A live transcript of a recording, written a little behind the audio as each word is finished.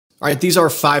All right, these are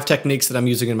 5 techniques that I'm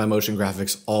using in my motion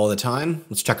graphics all the time.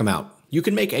 Let's check them out. You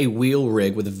can make a wheel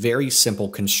rig with a very simple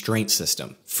constraint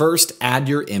system. First, add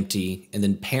your empty and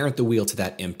then parent the wheel to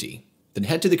that empty. Then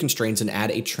head to the constraints and add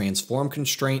a transform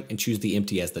constraint and choose the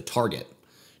empty as the target.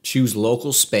 Choose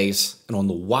local space, and on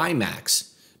the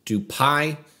Y-max, do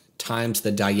pi times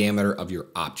the diameter of your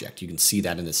object. You can see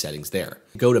that in the settings there.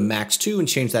 Go to max 2 and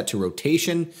change that to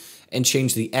rotation and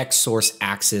change the X source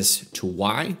axis to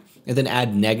Y, and then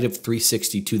add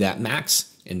 -360 to that max,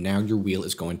 and now your wheel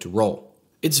is going to roll.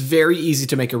 It's very easy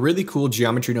to make a really cool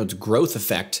Geometry Nodes growth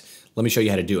effect. Let me show you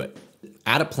how to do it.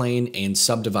 Add a plane and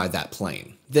subdivide that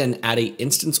plane. Then add an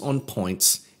instance on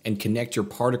points and connect your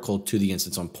particle to the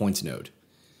instance on points node.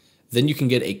 Then you can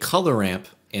get a color ramp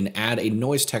and add a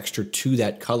noise texture to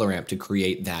that color ramp to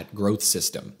create that growth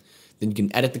system. Then you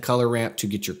can edit the color ramp to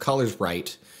get your colors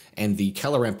right, and the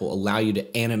color ramp will allow you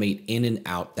to animate in and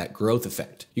out that growth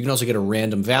effect. You can also get a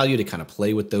random value to kind of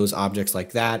play with those objects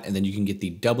like that, and then you can get the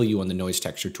W on the noise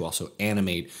texture to also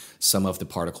animate some of the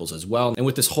particles as well. And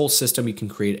with this whole system, you can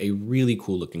create a really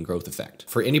cool looking growth effect.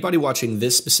 For anybody watching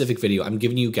this specific video, I'm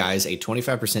giving you guys a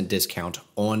 25% discount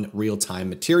on real-time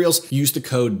materials. Use the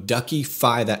code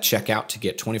DUCKY5 at checkout to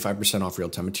get 25% off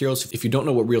real-time materials. If you don't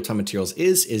know what real-time materials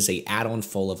is a add-on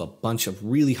full of a bunch of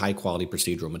really high quality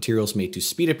procedural materials made to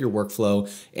speed up your workflow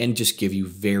and just give you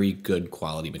very good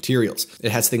quality materials.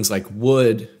 It has things like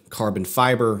wood, carbon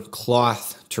fiber,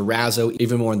 cloth, terrazzo,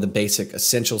 even more on the basic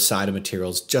essential side of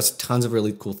materials, just tons of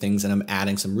really cool things. And I'm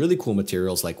adding some really cool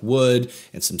materials like wood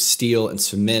and some steel and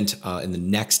cement in the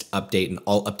next update, and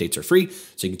all updates are free.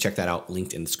 So you can check that out,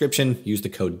 linked in the description. Use the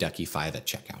code DUCKY5 at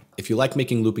checkout. If you like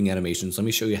making looping animations, let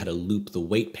me show you how to loop the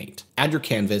weight paint. Add your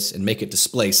canvas and make it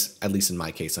displace. At least in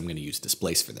my case, I'm going to use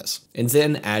displace for this. And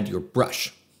then add your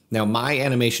brush. Now my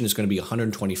animation is going to be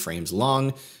 120 frames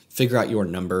long. Figure out your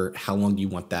number, how long you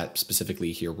want that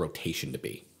specifically here rotation to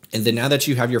be. And then now that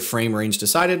you have your frame range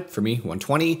decided, for me,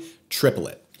 120, triple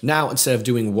it. Now, instead of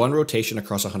doing 1 rotation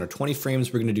across 120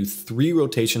 frames, we're gonna do 3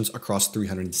 rotations across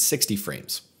 360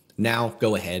 frames. Now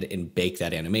go ahead and bake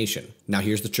that animation. Now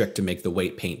here's the trick to make the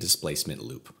weight paint displacement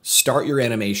loop. Start your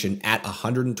animation at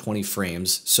 120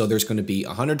 frames. So there's gonna be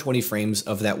 120 frames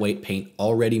of that weight paint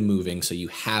already moving, so you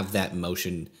have that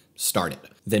motion started.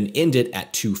 Then end it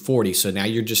at 240. So now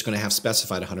you're just going to have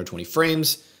specified 120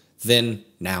 frames. Then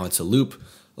now it's a loop.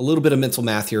 A little bit of mental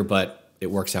math here, but it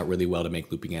works out really well to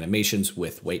make looping animations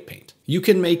with weight paint. You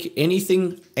can make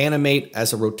anything animate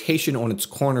as a rotation on its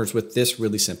corners with this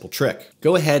really simple trick.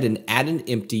 Go ahead and add an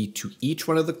empty to each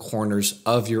one of the corners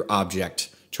of your object.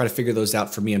 Try to figure those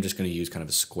out. For me, I'm just going to use kind of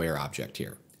a square object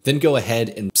here. Then go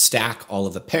ahead and stack all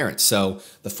of the parents. So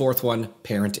the 4th one,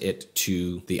 parent it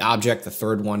to the object. The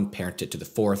 3rd one, parent it to the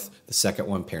 4th. The 2nd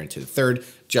one, parent to the 3rd,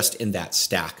 just in that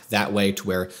stack. That way to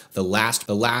where the last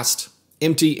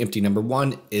empty number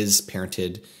 1 is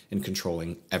parented and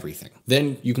controlling everything.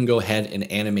 Then you can go ahead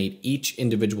and animate each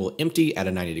individual empty at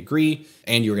a 90 degree,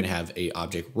 and you're gonna have a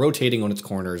object rotating on its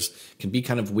corners. Can be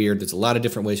kind of weird. There's a lot of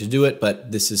different ways to do it,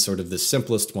 but this is sort of the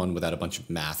simplest one without a bunch of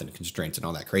math and constraints and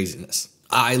all that craziness.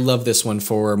 I love this one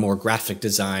for more graphic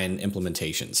design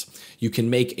implementations. You can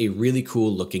make a really cool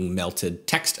looking melted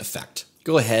text effect.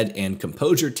 Go ahead and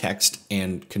compose your text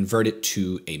and convert it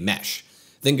to a mesh.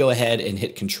 Then go ahead and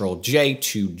hit Control J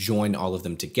to join all of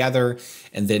them together,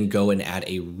 and then go and add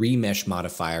a remesh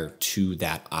modifier to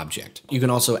that object. You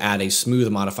can also add a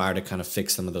smooth modifier to kind of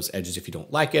fix some of those edges if you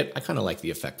don't like it. I kind of like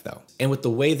the effect though. And with the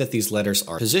way that these letters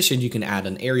are positioned, you can add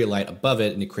an area light above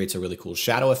it and it creates a really cool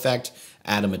shadow effect.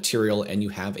 Add a material and you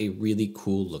have a really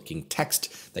cool looking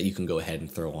text that you can go ahead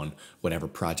and throw on whatever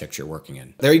project you're working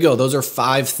in. There you go. Those are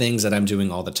 5 things that I'm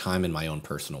doing all the time in my own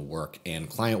personal work and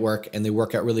client work, and they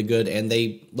work out really good and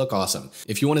they look awesome.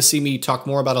 If you want to see me talk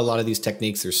more about a lot of these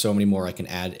techniques, there's so many more I can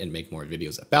add and make more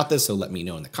videos about this, so let me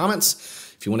know in the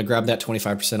comments. If you want to grab that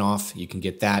 25% off, you can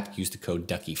get that. Use the code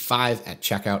DUCKY5 at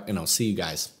checkout, and I'll see you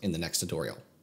guys in the next tutorial.